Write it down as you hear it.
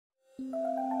Hi,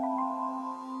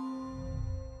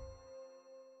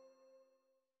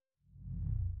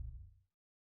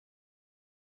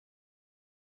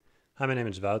 my name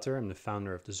is Wouter. I'm the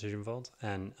founder of DecisionVault,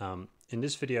 and in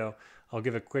this video, I'll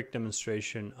give a quick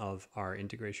demonstration of our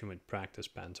integration with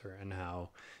PracticePanther and how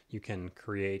you can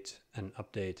create and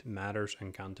update matters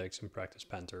and contexts in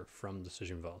PracticePanther from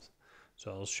DecisionVault.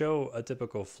 So I'll show a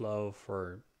typical flow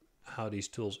for how these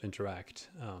tools interact.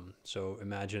 So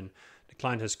imagine the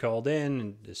client has called in,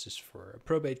 and this is for a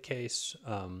probate case.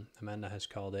 Amanda has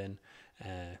called in,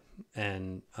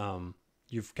 and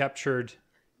you've captured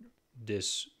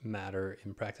this matter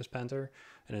in PracticePanther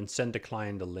and then send the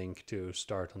client the link to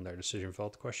start on their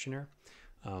DecisionVault questionnaire.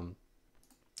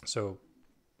 So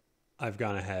I've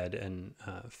gone ahead and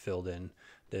filled in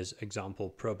this example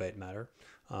probate matter.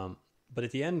 But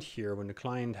at the end here, when the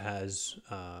client has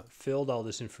filled all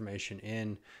this information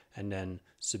in and then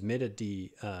submitted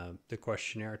the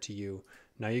questionnaire to you,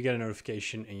 now you get a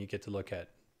notification and you get to look at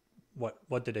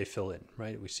what did they fill in,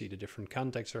 right? We see the different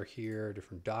contexts are here,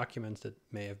 different documents that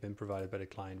may have been provided by the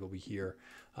client will be here.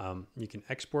 You can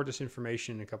export this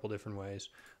information in a couple different ways,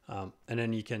 and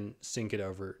then you can sync it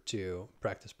over to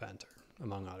PracticePanther,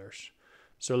 among others.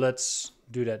 So let's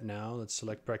do that now. Let's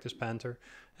select PracticePanther,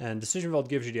 and DecisionVault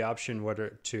gives you the option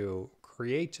whether to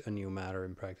create a new matter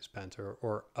in PracticePanther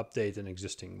or update an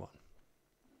existing one.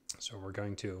 So we're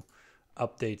going to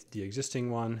update the existing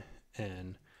one,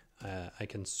 and I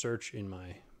can search in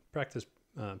my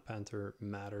PracticePanther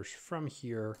matters from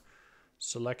here,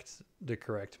 select the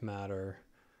correct matter,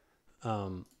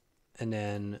 and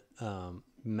then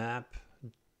map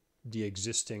the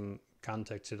existing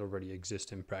context that already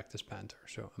exist in PracticePanther.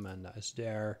 So Amanda is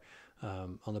there.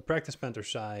 On the PracticePanther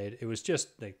side, it was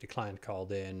just like the client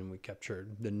called in and we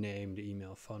captured the name, the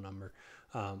email, phone number.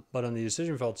 But on the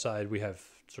DecisionVault side, we have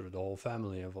sort of the whole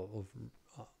family of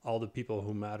all the people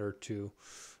who matter to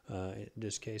in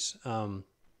this case.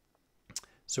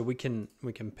 So we can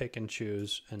pick and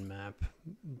choose and map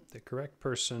the correct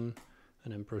person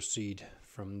and then proceed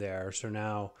from there. So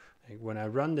now when I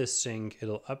run this sync,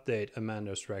 it'll update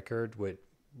Amanda's record with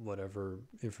whatever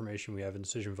information we have in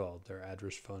DecisionVault, their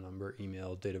address, phone number,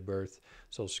 email, date of birth,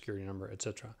 social security number,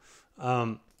 etc.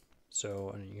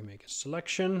 So and you can make a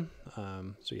selection.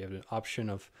 So you have the option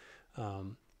of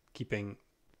keeping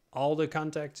all the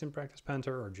contacts in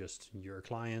PracticePanther or just your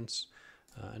clients,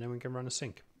 and then we can run a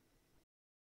sync.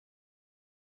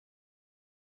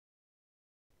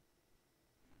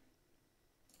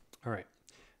 All right,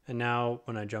 and now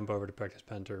when I jump over to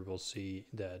PracticePanther, we'll see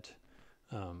that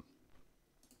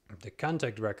the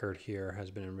contact record here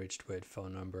has been enriched with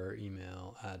phone number,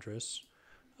 email, address,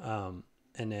 and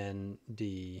then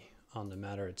on the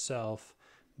matter itself,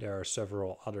 there are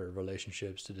several other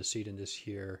relationships. The decedent is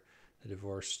here, the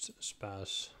divorced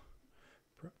spouse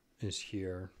is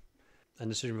here,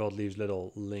 and DecisionVault leaves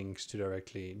little links to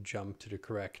directly jump to the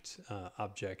correct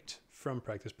object from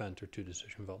PracticePanther to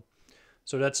DecisionVault.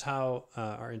 So that's how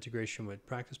our integration with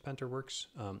PracticePanther works.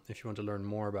 If you want to learn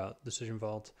more about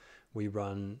DecisionVault, we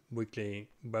run weekly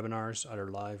webinars, either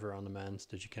live or on demand,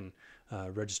 that you can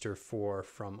register for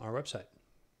from our website.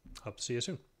 Hope to see you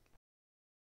soon.